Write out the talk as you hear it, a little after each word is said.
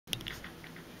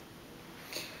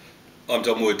I'm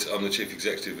Don Wood. I'm the Chief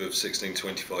Executive of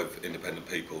 1625 Independent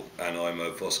People, and I'm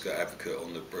a VOSCA advocate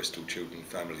on the Bristol Children and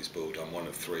Families Board. I'm one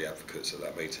of 3 advocates at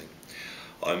that meeting.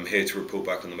 I'm here to report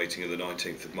back on the meeting of the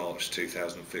 19th of March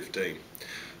 2015.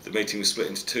 The meeting was split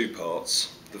into 2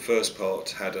 parts. The first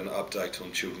part had an update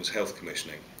on children's health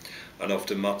commissioning, and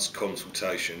after months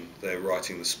consultation they're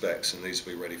writing the specs, and these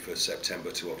will be ready for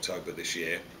September to October this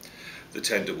year. The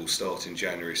tender will start in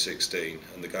January 16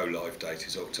 and the go live date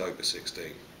is October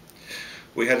 16.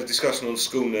 We had a discussion on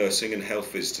school nursing and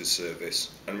health visitors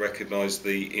service and recognised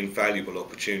the invaluable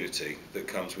opportunity that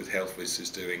comes with health visitors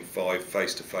doing 5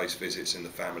 face-to-face visits in the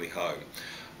family home,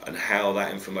 and how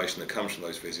that information that comes from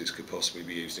those visits could possibly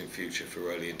be used in future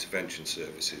for early intervention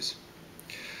services.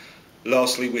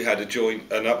 Lastly, we had an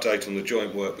update on the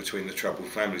joint work between the Troubled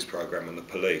Families Programme and the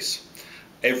police.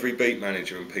 Every beat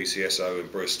manager and PCSO in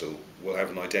Bristol will have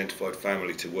an identified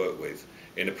family to work with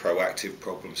in a proactive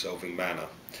problem-solving manner.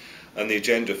 And the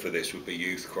agenda for this would be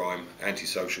youth crime,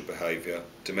 antisocial behaviour,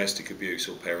 domestic abuse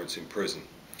or parents in prison.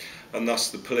 And thus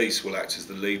the police will act as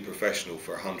the lead professional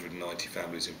for 190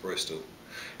 families in Bristol.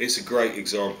 It's a great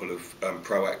example of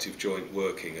proactive joint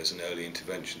working as an early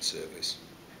intervention service.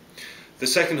 The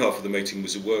second half of the meeting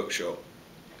was a workshop,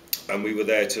 and we were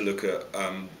there to look at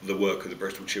the work of the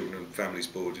Bristol Children and Families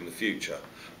Board in the future,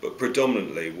 but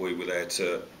predominantly we were there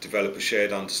to develop a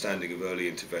shared understanding of early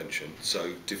intervention,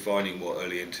 so defining what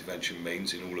early intervention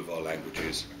means in all of our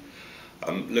languages,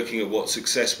 looking at what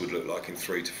success would look like in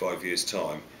 3 to 5 years'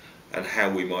 time and how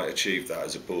we might achieve that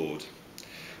as a board.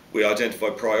 We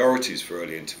identified priorities for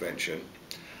early intervention,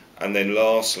 and then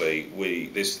lastly,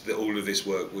 all of this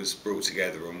work was brought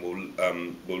together and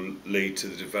will lead to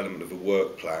the development of a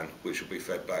work plan which will be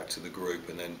fed back to the group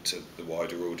and then to the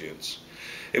wider audience.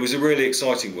 It was a really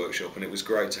exciting workshop, and it was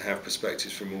great to have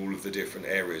perspectives from all of the different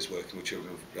areas working with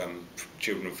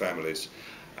children and families,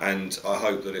 and I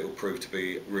hope that it will prove to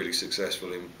be really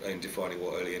successful in defining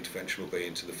what early intervention will be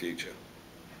into the future.